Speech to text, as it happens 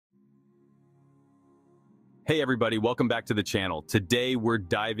Hey everybody, welcome back to the channel. Today we're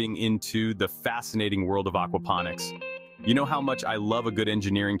diving into the fascinating world of aquaponics. You know how much I love a good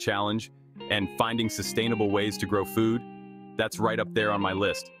engineering challenge and finding sustainable ways to grow food? That's right up there on my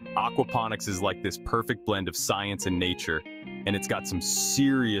list. Aquaponics is like this perfect blend of science and nature, and it's got some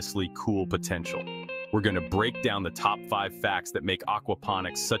seriously cool potential. We're going to break down the top 5 facts that make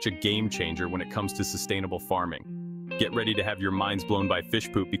aquaponics such a game changer when it comes to sustainable farming. Get ready to have your minds blown by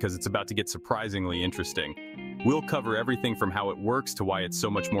fish poop because it's about to get surprisingly interesting. We'll cover everything from how it works to why it's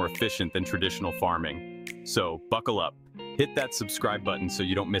so much more efficient than traditional farming. So, buckle up. Hit that subscribe button so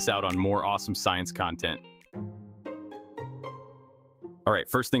you don't miss out on more awesome science content. All right,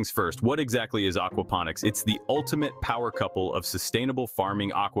 first things first, what exactly is aquaponics? It's the ultimate power couple of sustainable farming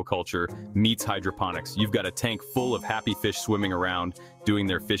aquaculture meets hydroponics. You've got a tank full of happy fish swimming around, doing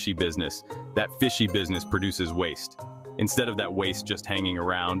their fishy business. That fishy business produces waste. Instead of that waste just hanging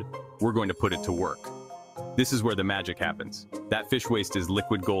around, we're going to put it to work. This is where the magic happens. That fish waste is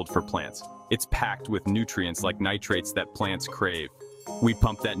liquid gold for plants. It's packed with nutrients like nitrates that plants crave. We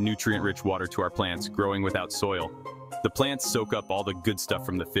pump that nutrient-rich water to our plants, growing without soil. The plants soak up all the good stuff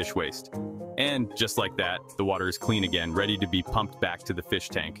from the fish waste. And just like that, the water is clean again, ready to be pumped back to the fish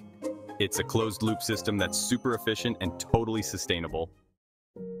tank. It's a closed-loop system that's super efficient and totally sustainable.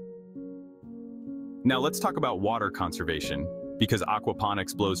 Now let's talk about water conservation, because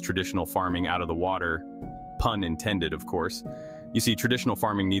aquaponics blows traditional farming out of the water, pun intended, of course. You see, traditional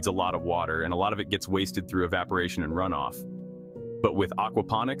farming needs a lot of water, and a lot of it gets wasted through evaporation and runoff. But with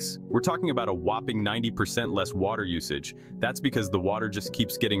aquaponics, we're talking about a whopping 90% less water usage. That's because the water just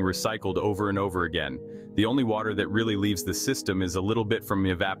keeps getting recycled over and over again. The only water that really leaves the system is a little bit from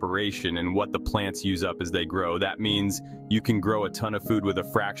evaporation and what the plants use up as they grow. That means you can grow a ton of food with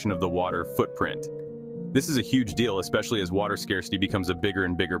a fraction of the water footprint. This is a huge deal, especially as water scarcity becomes a bigger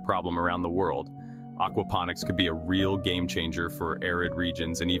and bigger problem around the world. Aquaponics could be a real game changer for arid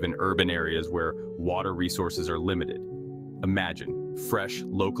regions and even urban areas where water resources are limited. Imagine fresh,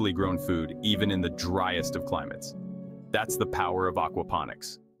 locally grown food, even in the driest of climates. That's the power of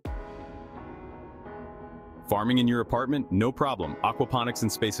aquaponics. Farming in your apartment? No problem. Aquaponics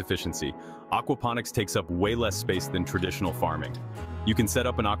and space efficiency. Aquaponics takes up way less space than traditional farming. You can set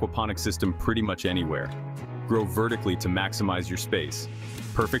up an aquaponics system pretty much anywhere. Grow vertically to maximize your space.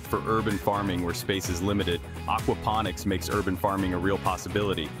 Perfect for urban farming where space is limited, aquaponics makes urban farming a real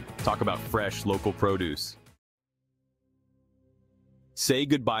possibility. Talk about fresh, local produce. Say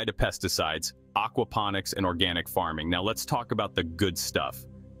goodbye to pesticides, aquaponics, and organic farming. Now let's talk about the good stuff,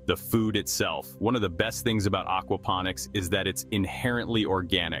 the food itself. One of the best things about aquaponics is that it's inherently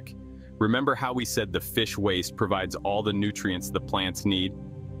organic. Remember how we said the fish waste provides all the nutrients the plants need?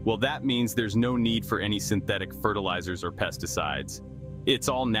 Well, that means there's no need for any synthetic fertilizers or pesticides. It's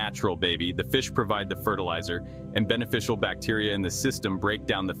all natural, baby. The fish provide the fertilizer, and beneficial bacteria in the system break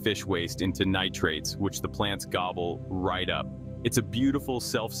down the fish waste into nitrates, which the plants gobble right up. It's a beautiful,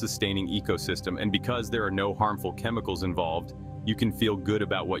 self-sustaining ecosystem, and because there are no harmful chemicals involved, you can feel good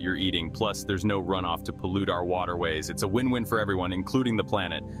about what you're eating. Plus, there's no runoff to pollute our waterways. It's a win-win for everyone, including the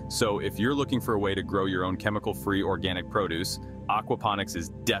planet. So if you're looking for a way to grow your own chemical-free organic produce, aquaponics is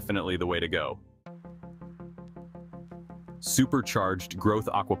definitely the way to go. Supercharged growth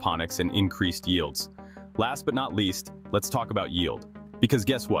aquaponics and increased yields. Last but not least, let's talk about yield. Because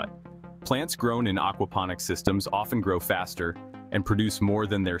guess what? Plants grown in aquaponics systems often grow faster and produce more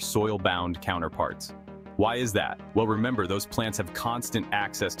than their soil-bound counterparts. Why is that? Well, remember, those plants have constant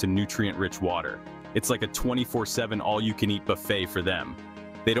access to nutrient-rich water. It's like a 24/7 all-you-can-eat buffet for them.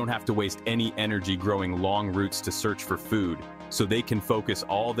 They don't have to waste any energy growing long roots to search for food, so they can focus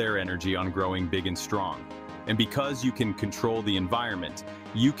all their energy on growing big and strong. And because you can control the environment,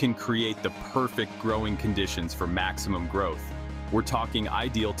 you can create the perfect growing conditions for maximum growth. We're talking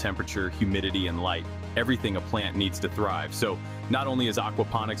ideal temperature, humidity, and light, everything a plant needs to thrive. So not only is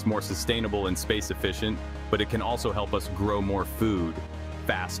aquaponics more sustainable and space efficient, but it can also help us grow more food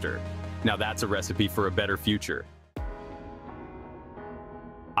faster. Now that's a recipe for a better future.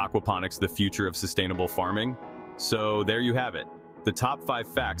 Aquaponics, the future of sustainable farming? So there you have it. The top 5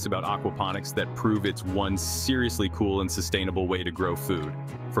 facts about aquaponics that prove it's one seriously cool and sustainable way to grow food.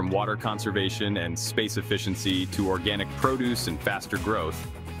 From water conservation and space efficiency to organic produce and faster growth,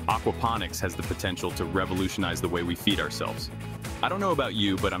 aquaponics has the potential to revolutionize the way we feed ourselves. I don't know about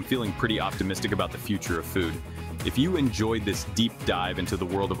you, but I'm feeling pretty optimistic about the future of food. If you enjoyed this deep dive into the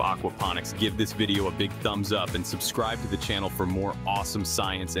world of aquaponics, give this video a big thumbs up and subscribe to the channel for more awesome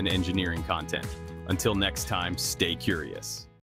science and engineering content. Until next time, stay curious.